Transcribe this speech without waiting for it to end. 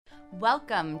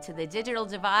Welcome to The Digital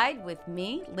Divide with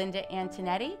me, Linda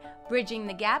Antonetti, bridging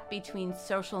the gap between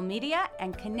social media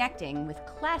and connecting with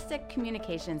classic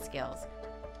communication skills.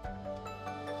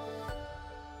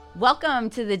 Welcome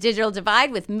to The Digital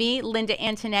Divide with me, Linda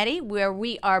Antonetti, where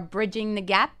we are bridging the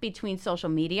gap between social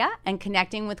media and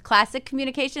connecting with classic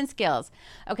communication skills.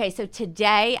 Okay, so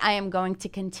today I am going to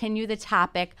continue the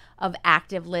topic of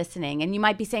active listening. And you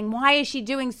might be saying, why is she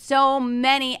doing so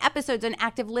many episodes on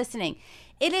active listening?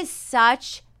 It is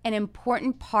such an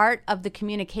important part of the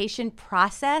communication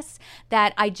process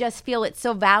that I just feel it's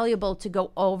so valuable to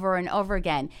go over and over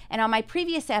again. And on my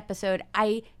previous episode,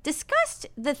 I discussed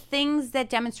the things that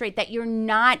demonstrate that you're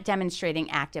not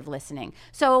demonstrating active listening.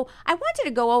 So I wanted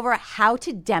to go over how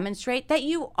to demonstrate that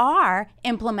you are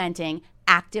implementing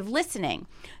active listening.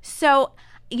 So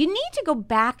you need to go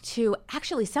back to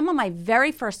actually some of my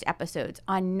very first episodes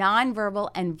on nonverbal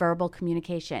and verbal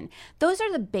communication. Those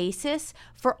are the basis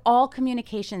for all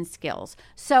communication skills.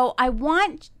 So I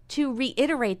want to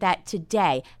reiterate that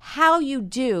today, how you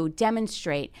do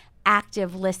demonstrate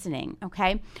active listening,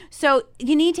 okay? So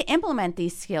you need to implement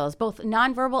these skills, both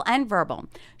nonverbal and verbal.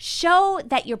 Show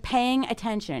that you're paying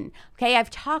attention, okay? I've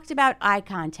talked about eye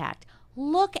contact.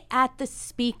 Look at the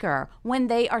speaker when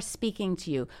they are speaking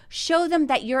to you. Show them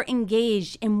that you're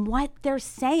engaged in what they're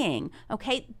saying,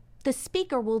 okay? The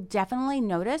speaker will definitely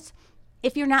notice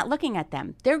if you're not looking at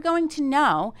them. They're going to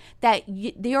know that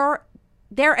your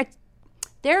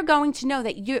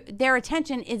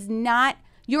attention is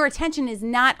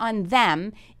not on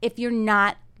them if you're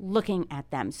not looking at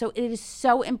them. So it is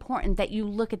so important that you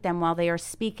look at them while they are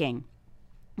speaking,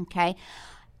 okay?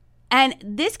 And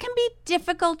this can be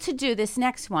difficult to do, this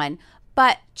next one,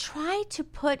 but try to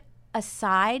put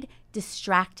aside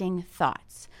distracting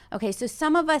thoughts. Okay, so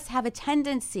some of us have a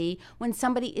tendency when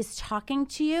somebody is talking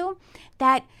to you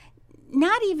that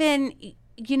not even,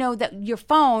 that your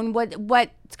phone,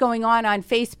 what's going on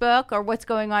Facebook or what's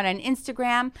going on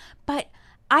Instagram, but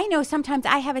I know sometimes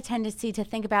I have a tendency to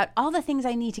think about all the things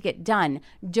I need to get done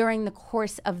during the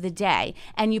course of the day.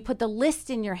 And you put the list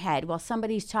in your head while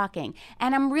somebody's talking.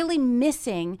 And I'm really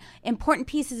missing important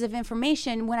pieces of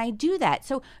information when I do that.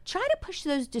 So try to push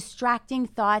those distracting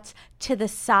thoughts to the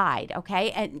side,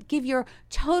 okay? And give your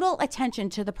total attention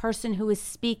to the person who is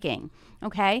speaking,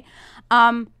 okay?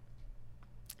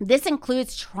 This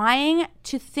includes trying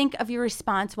to think of your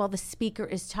response while the speaker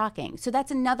is talking. So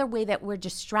that's another way that we're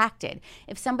distracted.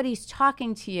 If somebody's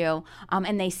talking to you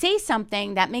and they say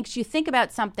something that makes you think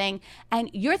about something and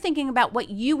you're thinking about what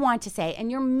you want to say and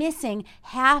you're missing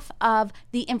half of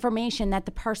the information that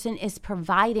the person is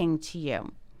providing to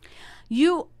you.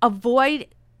 Try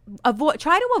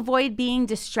to avoid being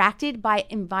distracted by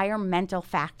environmental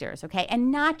factors, okay?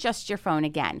 And not just your phone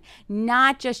again,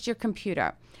 not just your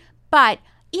computer, but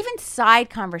even side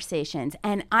conversations.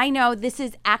 And I know this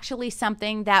is actually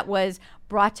something that was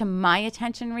brought to my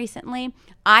attention recently.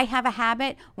 I have a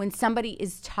habit when somebody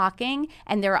is talking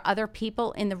and there are other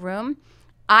people in the room,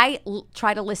 I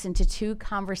try to listen to two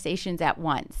conversations at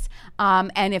once.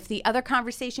 And if the other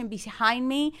conversation behind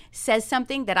me says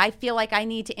something that I feel like I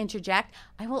need to interject,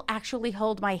 I will actually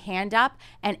hold my hand up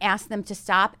and ask them to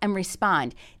stop and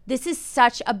respond. This is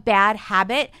such a bad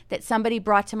habit that somebody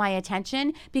brought to my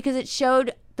attention because it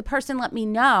showed the person let me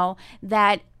know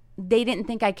that they didn't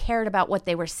think I cared about what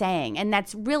they were saying. And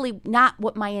that's really not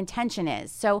what my intention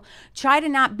is. So try to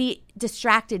not be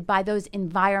distracted by those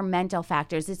environmental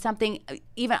factors. It's something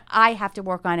even I have to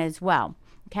work on as well.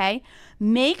 Okay?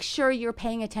 Make sure you're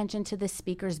paying attention to the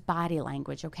speaker's body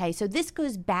language. Okay? So this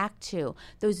goes back to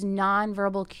those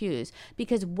nonverbal cues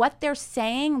because what they're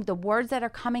saying, the words that are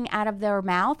coming out of their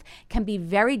mouth can be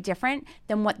very different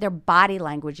than what their body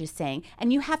language is saying.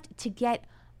 And you have to get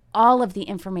all of the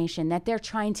information that they're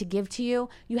trying to give to you,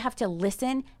 you have to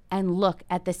listen and look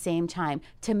at the same time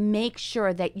to make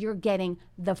sure that you're getting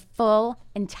the full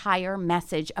entire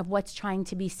message of what's trying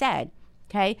to be said.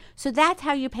 Okay, so that's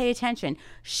how you pay attention.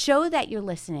 Show that you're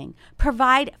listening.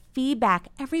 Provide feedback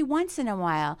every once in a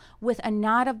while with a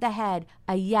nod of the head,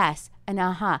 a yes, an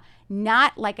uh-huh.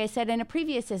 Not, like I said in a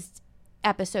previous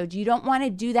episode, you don't want to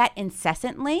do that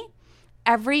incessantly.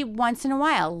 Every once in a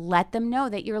while, let them know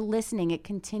that you're listening. It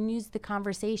continues the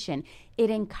conversation.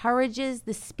 It encourages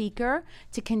the speaker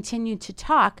to continue to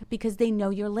talk because they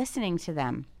know you're listening to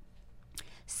them.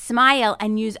 Smile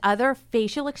and use other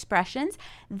facial expressions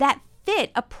that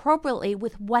fit appropriately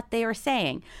with what they are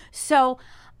saying. So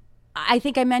I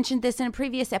think I mentioned this in a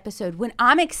previous episode. When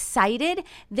I'm excited,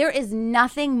 there is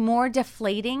nothing more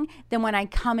deflating than when I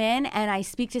come in and I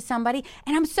speak to somebody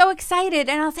and I'm so excited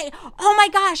and I'll say, oh my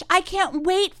gosh, I can't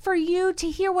wait for you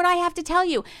to hear what I have to tell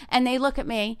you. And they look at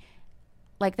me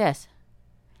like this.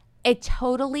 It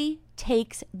totally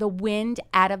takes the wind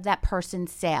out of that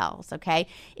person's sails, okay?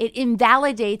 It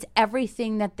invalidates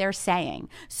everything that they're saying.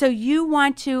 So you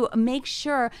want to make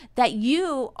sure that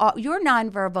your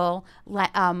nonverbal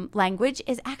language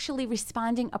is actually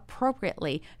responding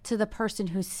appropriately to the person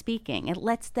who's speaking. It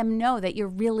lets them know that you're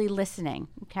really listening,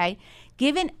 okay?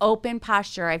 Give an open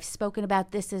posture. I've spoken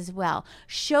about this as well.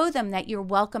 Show them that you're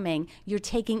welcoming, you're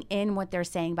taking in what they're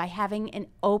saying by having an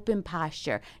open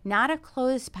posture, not a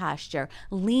closed posture,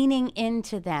 leaning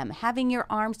into them, having your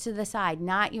arms to the side,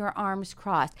 not your arms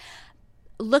crossed,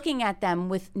 looking at them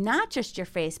with not just your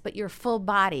face, but your full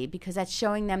body, because that's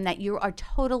showing them that you are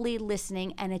totally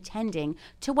listening and attending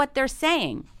to what they're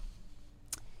saying.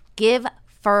 Give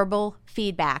verbal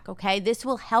feedback, okay? This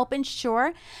will help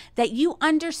ensure that you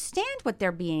understand what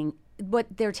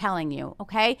they're telling you,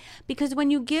 okay? Because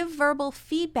when you give verbal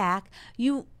feedback,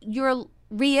 you're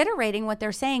reiterating what they're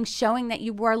saying, showing that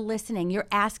you were listening.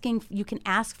 You can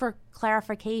ask for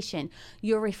clarification.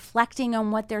 You're reflecting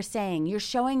on what they're saying. You're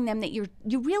showing them that you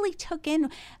really took in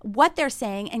what they're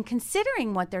saying and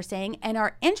considering what they're saying and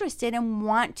are interested and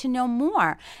want to know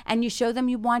more. And you show them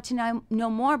you want to know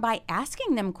more by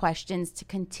asking them questions to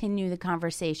continue the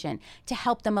conversation, to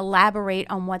help them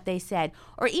elaborate on what they said,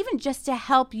 or even just to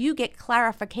help you get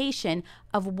clarification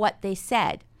of what they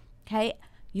said. Okay?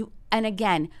 And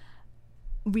again,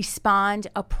 respond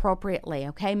appropriately,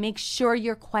 okay? Make sure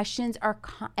your questions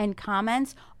and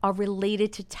comments are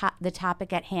related to the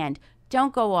topic at hand.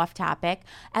 Don't go off topic.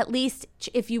 At least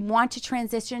if you want to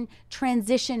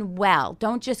transition well.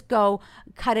 Don't just go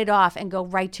cut it off and go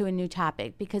right to a new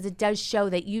topic, because it does show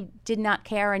that you did not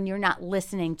care and you're not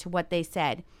listening to what they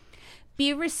said.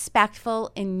 Be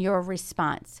respectful in your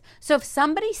response. So if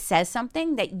somebody says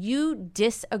something that you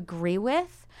disagree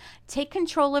with, take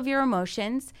control of your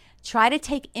emotions. Try to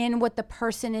take in what the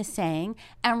person is saying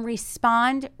and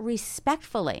respond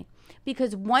respectfully.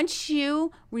 Because once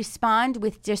you respond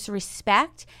with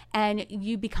disrespect and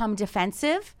you become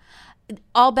defensive,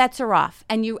 all bets are off,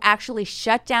 and you actually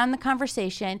shut down the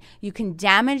conversation. You can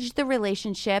damage the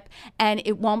relationship, and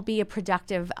it won't be a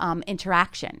productive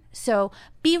interaction. So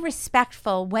be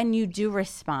respectful when you do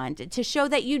respond, to show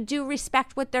that you do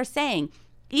respect what they're saying.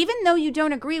 Even though you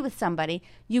don't agree with somebody,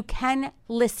 you can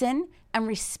listen and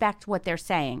respect what they're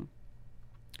saying.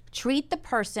 Treat the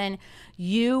person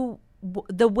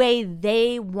the way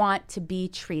they want to be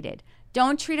treated.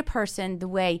 Don't treat a person the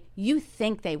way you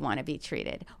think they want to be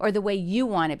treated or the way you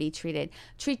want to be treated.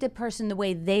 Treat the person the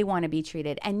way they want to be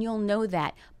treated. And you'll know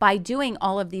that by doing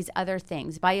all of these other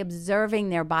things, by observing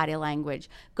their body language.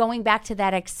 Going back to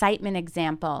that excitement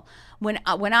example, when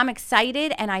I'm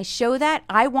excited and I show that,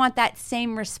 I want that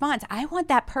same response. I want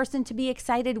that person to be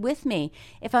excited with me.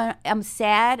 If I'm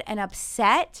sad and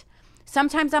upset,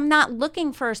 sometimes I'm not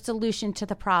looking for a solution to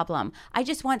the problem. I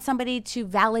just want somebody to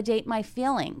validate my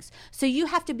feelings. So you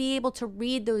have to be able to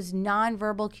read those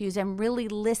nonverbal cues and really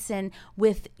listen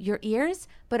with your ears,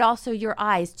 but also your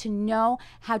eyes, to know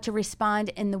how to respond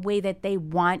in the way that they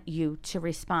want you to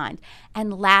respond.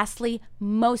 And lastly,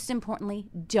 most importantly,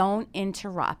 don't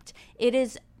interrupt. It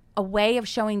is a way of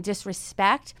showing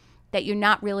disrespect, that you're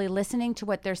not really listening to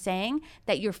what they're saying,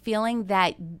 that you're feeling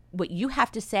that what you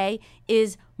have to say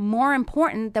is more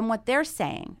important than what they're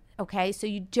saying, okay? So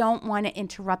you don't want to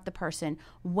interrupt the person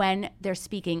when they're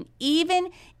speaking. Even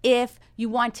if you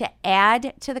want to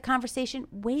add to the conversation,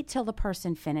 wait till the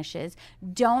person finishes.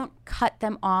 Don't cut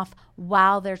them off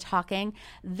while they're talking.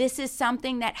 This is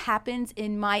something that happens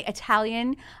in my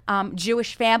Italian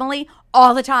Jewish family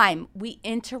all the time. We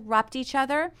interrupt each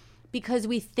other because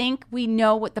we think we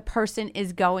know what the person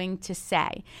is going to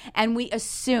say. And we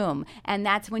assume, and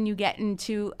that's when you get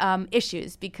into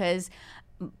issues, because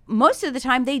most of the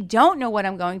time they don't know what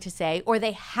I'm going to say, or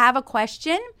they have a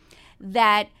question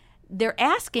that they're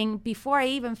asking before I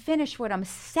even finish what I'm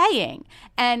saying.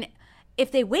 And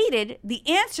if they waited, the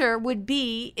answer would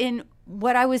be in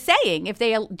what I was saying, if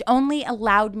they only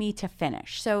allowed me to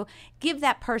finish. So give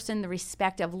that person the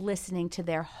respect of listening to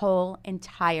their whole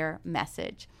entire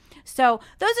message. So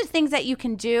those are things that you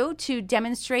can do to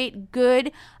demonstrate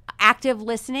good active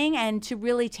listening and to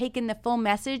really take in the full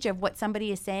message of what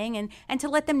somebody is saying, and to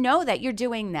let them know that you're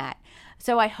doing that.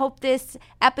 So I hope this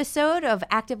episode of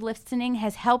Active Listening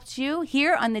has helped you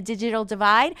here on the Digital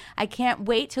Divide. I can't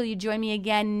wait till you join me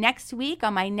again next week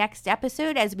on my next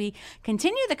episode as we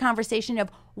continue the conversation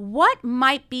of what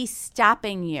might be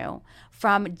stopping you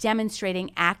from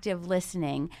demonstrating active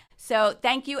listening. So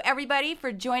thank you, everybody,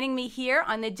 for joining me here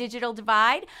on the Digital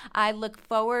Divide. I look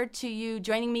forward to you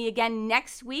joining me again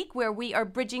next week, where we are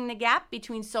bridging the gap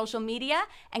between social media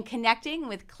and connecting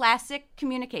with classic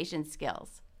communication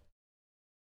skills.